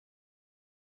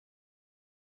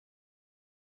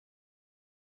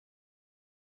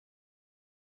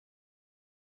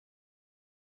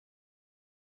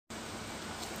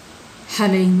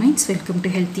Hello inmates, welcome to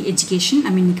Healthy Education. I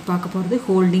mean, we will talk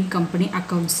holding company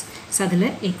accounts. So,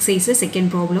 exercise second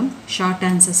problem, short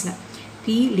answers. P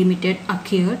Limited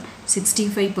acquired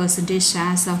 65%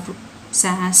 shares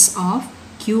of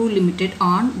Q Limited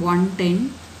on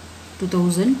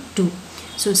 1/10/2002.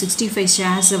 So, 65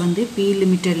 shares வந்து P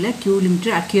Limited Q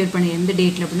Limited acquired பண்ண எந்த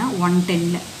dateல அப்படினா 1/10.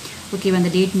 Okay, when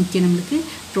the date முக்கியம் நம்மளுக்கு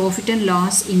profit and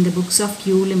loss in the books of Q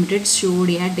Limited showed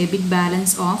a debit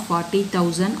balance of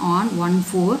 40,000 on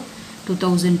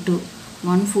 1/4/2002.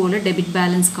 1/4 debit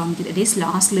balance காமிக்குது. That is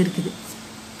lastல இருக்குது.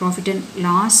 Profit and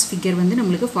loss figure வந்து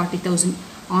நம்மளுக்கு 40,000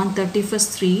 on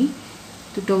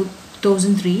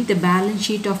 31/3/2003. The balance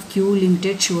sheet of Q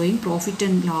Limited showing profit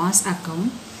and loss account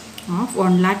of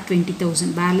 1,20,000.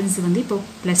 Balance வந்து இப்போ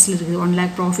plusல இருக்குது. 1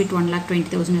 lakh profit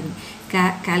 1,20,000 இருக்குது.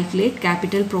 Calculate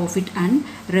capital profit and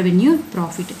revenue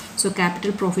profit. So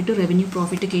capital profit to revenue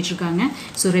profit கேட்டிருக்காங்க.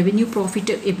 So revenue profit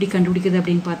எப்படி கண்டுபிடிக்கிறது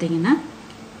அப்படின்னு பார்த்தீங்கன்னா,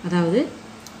 அதாவது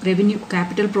revenue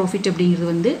capital profit அப்படிங்கிறது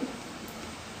வந்து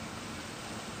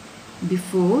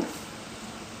before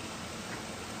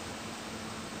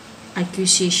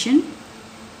acquisition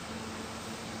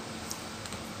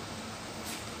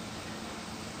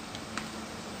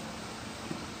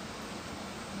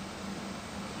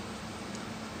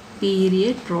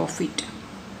period profit.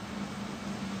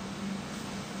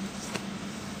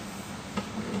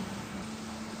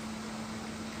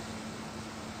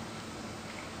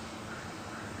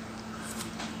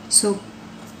 So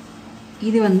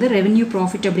இது வந்து revenue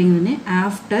profit அப்படிங்கிறது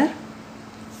after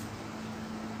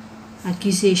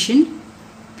acquisition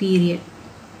period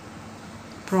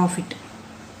profit.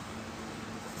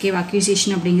 Okay, acquisition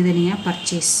அப்படிங்கிறது என்னங்க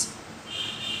purchase.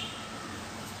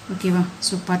 ஓகேவா?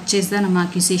 ஸோ பர்ச்சேஸ் தான் நம்ம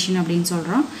அக்யூசேஷன் அப்படின்னு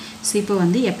சொல்கிறோம். ஸோ இப்போ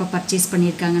வந்து எப்போ பர்ச்சேஸ்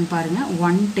பண்ணியிருக்காங்கன்னு பாருங்கள்.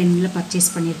 1/10 பர்ச்சேஸ்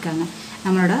பண்ணியிருக்காங்க.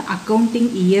 நம்மளோட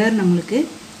அக்கௌண்டிங் இயர் நம்மளுக்கு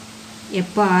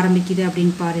எப்போ ஆரம்பிக்குது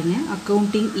அப்படின்னு பாருங்கள்.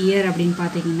 அக்கௌண்டிங் இயர் அப்படின்னு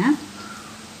பார்த்தீங்கன்னா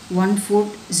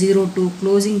 1402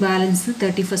 க்ளோசிங் பேலன்ஸு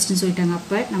 31st சொல்லிட்டாங்க.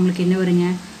 அப்போ நம்மளுக்கு என்ன வருங்க?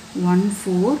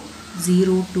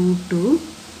 14022 to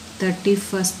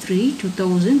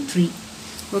 31/3/2003.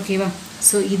 ஓகேவா?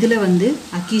 ஸோ இதில் வந்து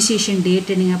அக்யூசியேஷன்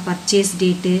டேட்டு நீங்கள் பர்ச்சேஸ்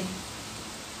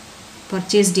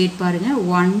டேட் பாருங்கள்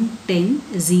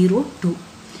 1/10/02.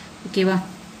 ஓகேவா?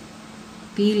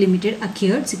 P Limited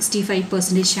acquired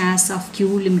 65% shares of Q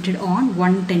Limited on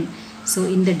 1/10. So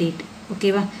இந்த டேட்.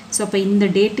 ஓகேவா? ஸோ அப்போ இந்த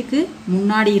டேட்டுக்கு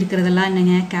முன்னாடி இருக்கிறதெல்லாம்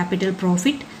என்னங்க? கேபிட்டல்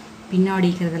ப்ராஃபிட், பின்னாடி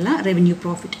இருக்கிறதெல்லாம் revenue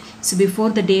profit. So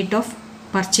before the date of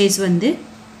purchase வந்து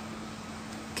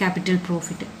capital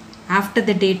profit, after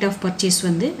the date of purchase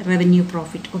வந்து revenue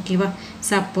profit. ஓகேவா?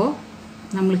 ஸோ அப்போது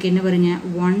நம்மளுக்கு என்ன வருங்க?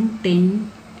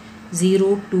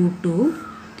 1/10/022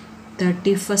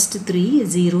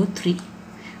 31/3/03.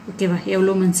 ஓகேவா?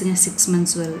 எவ்வளோ மந்த்ஸுங்க? 6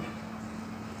 months வருது.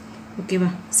 ஓகேவா?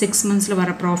 6 monthஸில் வர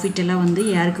ப்ராஃபிட் எல்லாம் வந்து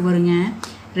யாருக்கு வருங்க?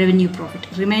 Revenue profit.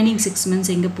 ரிமைனிங் 6 months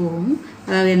எங்கே போகும்?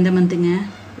 அதாவது எந்த மந்த்துங்க?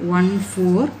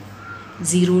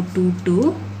 1/4/022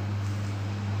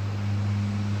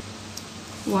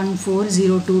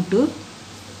 1/4/022.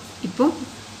 இப்போ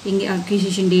இங்கே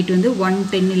அக்யூசிஷன் டேட் வந்து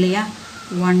 1/10 இல்லையா?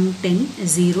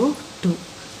 1/10/02.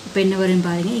 இப்போ என்ன வரும்னு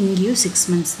பாருங்கள். இங்கேயும் 6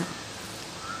 months தான்.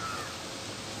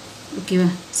 ஓகேவா?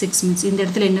 6 months. இந்த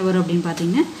இடத்துல என்ன வரும் அப்படின்னு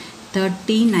பார்த்தீங்கன்னா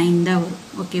 39 தான் வரும்.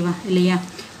 ஓகேவா? இல்லையா?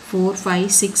 4 5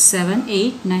 6 7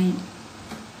 8 9.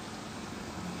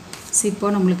 ஸோ இப்போ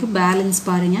நம்மளுக்கு பேலன்ஸ்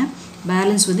பாருங்கள்.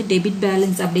 பேலன்ஸ் வந்து டெபிட்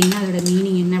பேலன்ஸ் அப்படின்னா அதோட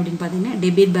மீனிங் என்ன அப்படின்னு பார்த்தீங்கன்னா,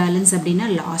 டெபிட் பேலன்ஸ் அப்படின்னா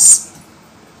லாஸ்.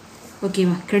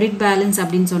 ஓகேவா? கிரெடிட் பேலன்ஸ்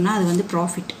அப்படின்னு சொன்னால் அது வந்து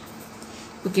ப்ராஃபிட்.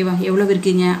 ஓகேவா? எவ்வளோ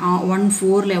இருக்குங்க?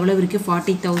 1/4 எவ்வளோ இருக்குது?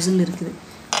 40,000 இருக்குது.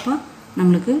 அப்போ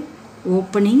நம்மளுக்கு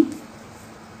ஓப்பனிங்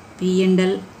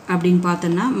P&L அப்படின்னு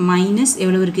பார்த்தோன்னா மைனஸ்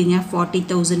எவ்வளோ இருக்குங்க?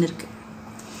 40,000 இருக்குது.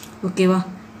 ஓகேவா?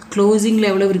 க்ளோசிங்கில்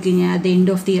எவ்வளோ இருக்குங்க? at the end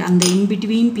of the அந்த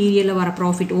இன்பிட்வீன் பீரியடில் வர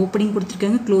ப்ராஃபிட். ஓப்பனிங்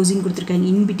கொடுத்துருக்காங்க, க்ளோசிங் கொடுத்துருக்காங்க.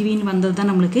 இன்பிட்வீன் வந்தது தான்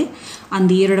நம்மளுக்கு அந்த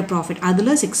இயரோட ப்ராஃபிட்.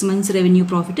 அதில் 6 months revenue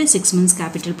profit, 6 months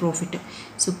capital profit.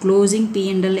 So closing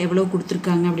P&L எவ்வளோ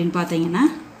கொடுத்துருக்காங்க அப்படின்னு பார்த்தீங்கன்னா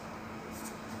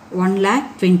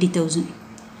 1,20,000.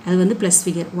 அது வந்து ப்ளஸ்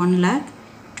ஃபிகர்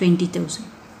 1,20,000.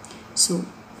 ஸோ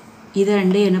இதை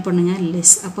ரெண்டே என்ன பண்ணுங்க?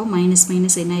 லெஸ். அப்போ மைனஸ்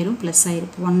என்ன ஆயிரும்? ப்ளஸ்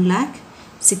ஆயிரும்.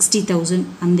 1,60,000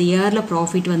 அந்த இயரில்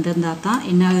ப்ராஃபிட் வந்திருந்தா தான்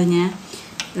என்ன ஆகுங்க?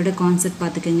 இதோட கான்செப்ட்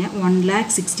பார்த்துக்கோங்க.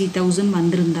 1,60,000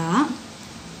 வந்திருந்தா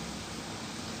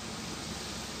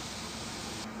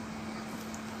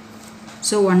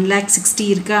ஸோ 1,60,000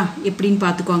 இருக்கா எப்படின்னு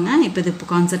பார்த்துக்கோங்க. இப்போ இது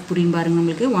கான்செப்ட் புரியும் பாருங்கள்.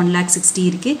 நம்மளுக்கு 1,60,000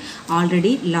 இருக்குது.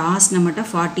 ஆல்ரெடி லாஸ்ட் நம்மகிட்ட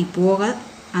 40 போக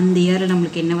அந்த இயரில்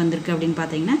நம்மளுக்கு என்ன வந்திருக்கு அப்படின்னு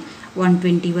பார்த்தீங்கன்னா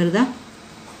 120 வருதா?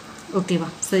 ஓகேவா?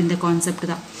 ஸோ இந்த கான்செப்ட்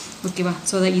தான். ஓகேவா?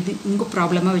 ஸோ இது உங்கள்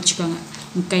ப்ராப்ளமாக வச்சுக்கோங்க.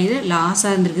 உங்கள் கையில்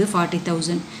லாஸாக இருந்திருக்குது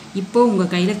 40,000. இப்போது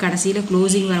உங்கள் கையில் கடைசியில்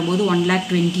க்ளோசிங் வரும்போது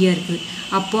 1,20,000 இருக்குது.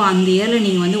 அப்போது அந்த இயரில்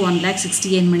நீங்கள் வந்து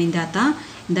 1,60,000 ஏர்ன் பண்ணியிருந்தால் தான்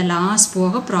இந்த லாஸ்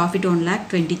போக ப்ராஃபிட்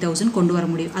 1,20,000 கொண்டு வர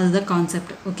முடியும். அதுதான்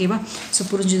கான்செப்ட். ஓகேவா? ஸோ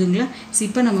புரிஞ்சுதுங்களா? ஸோ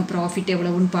இப்போ நம்ம ப்ராஃபிட்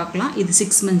எவ்வளவுன்னு பார்க்கலாம். இது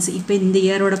 6 months. இப்போ இந்த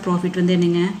இயரோட ப்ராஃபிட் வந்து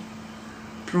என்னங்க?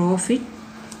 ப்ராஃபிட்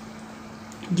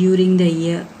டியூரிங் த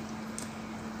இயர்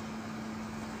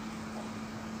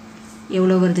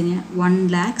எவ்வளோ வருதுங்க?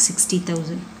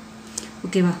 1,60,000.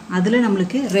 ஓகேவா? அதில்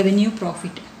நம்மளுக்கு ரெவென்யூ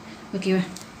ப்ராஃபிட். ஓகேவா?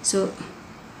 ஸோ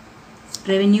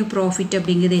ரெவென்யூ ப்ராஃபிட்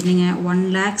அப்படிங்கிறது என்னங்க?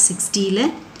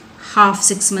 1,60,000 half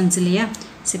 6 months இல்லையா?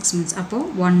 6 months. அப்போது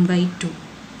 1/2.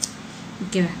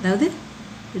 ஓகேவா? அதாவது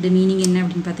இது மீனிங் என்ன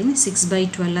அப்படின்னு பார்த்தீங்கன்னா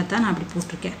 6/12 தான் நான் அப்படி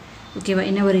போட்டிருக்கேன். ஓகேவா?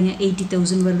 என்ன வருங்க?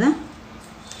 80,000 வருதா?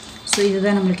 ஸோ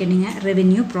இதுதான் நம்மளுக்கு என்னங்க?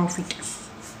 Revenue profit.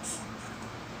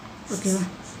 ஓகேவா?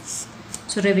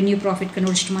 So revenue profit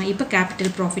கண்டுபிடிச்சிட்டோமா? இப்போ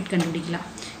கேபிட்டல் ப்ராஃபிட் கண்டுபிடிக்கலாம்.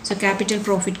 ஸோ கேபிட்டல்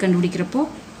ப்ராஃபிட் கண்டுபிடிக்கிறப்போ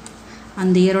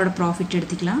அந்த இயரோட ப்ராஃபிட்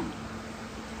எடுத்துக்கலாம்.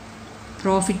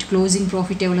 ப்ராஃபிட் க்ளோசிங்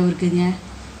ப்ராஃபிட் எவ்வளோ இருக்குதுங்க?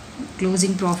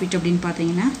 க்ளோசிங் ப்ராஃபிட் அப்படின்னு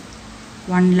பார்த்தீங்கன்னா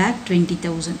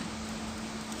 1,20,000.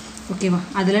 ஓகேவா?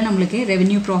 அதில் நம்மளுக்கு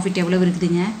ரெவென்யூ ப்ராஃபிட் எவ்வளோ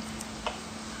இருக்குதுங்க?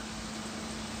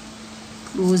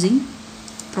 Closing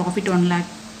profit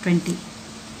 1,20,000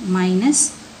 minus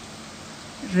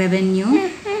revenue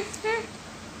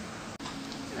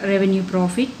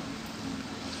profit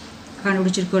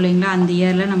கண்டுபிடிச்சிருக்கோம் இல்லைங்களா? அந்த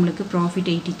இயரில் நம்மளுக்கு ப்ராஃபிட்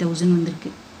 80,000 வந்திருக்கு.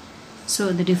 ஸோ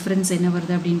இந்த டிஃப்ரென்ஸ் என்ன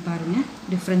வருது அப்படின்னு பாருங்கள்.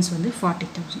 டிஃப்ரென்ஸ் வந்து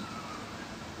 40,000.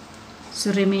 ஸோ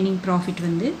ரிமைனிங் ப்ராஃபிட்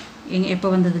வந்து எப்போ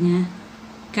வந்ததுங்க?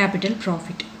 கேபிட்டல்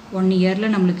ப்ராஃபிட் 1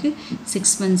 இயரில் நம்மளுக்கு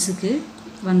 6 monthsக்கு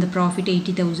வந்த ப்ராஃபிட்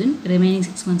 80,000, ரிமைனிங்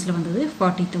 6 monthsல வந்தது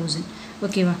 40,000.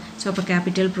 ஓகேவா? ஸோ அப்போ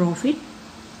கேபிட்டல் ப்ராஃபிட்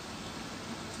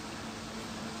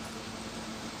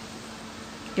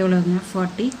எவ்வளோங்க?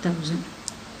 40,000.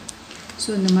 ஸோ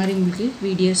இந்த மாதிரி உங்களுக்கு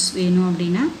வீடியோஸ் வேணும்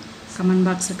அப்படின்னா கமெண்ட்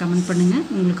பாக்ஸில் கமெண்ட் பண்ணுங்கள்.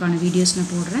 உங்களுக்கான வீடியோஸ்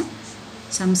நான் போடுறேன்.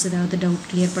 சம்ஸ் ஏதாவது டவுட்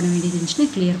கிளியர் பண்ண வேண்டியது இருந்துச்சுன்னா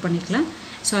கிளியர் பண்ணிக்கலாம்.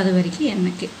 ஸோ அது வரைக்கும்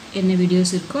எனக்கு என்ன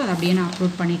வீடியோஸ் இருக்கோ அதை அப்படியே நான்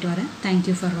அப்லோட் பண்ணிட்டு வரேன்.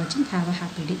 தேங்க்யூ ஃபார் வாட்சிங். Have a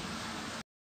happy day.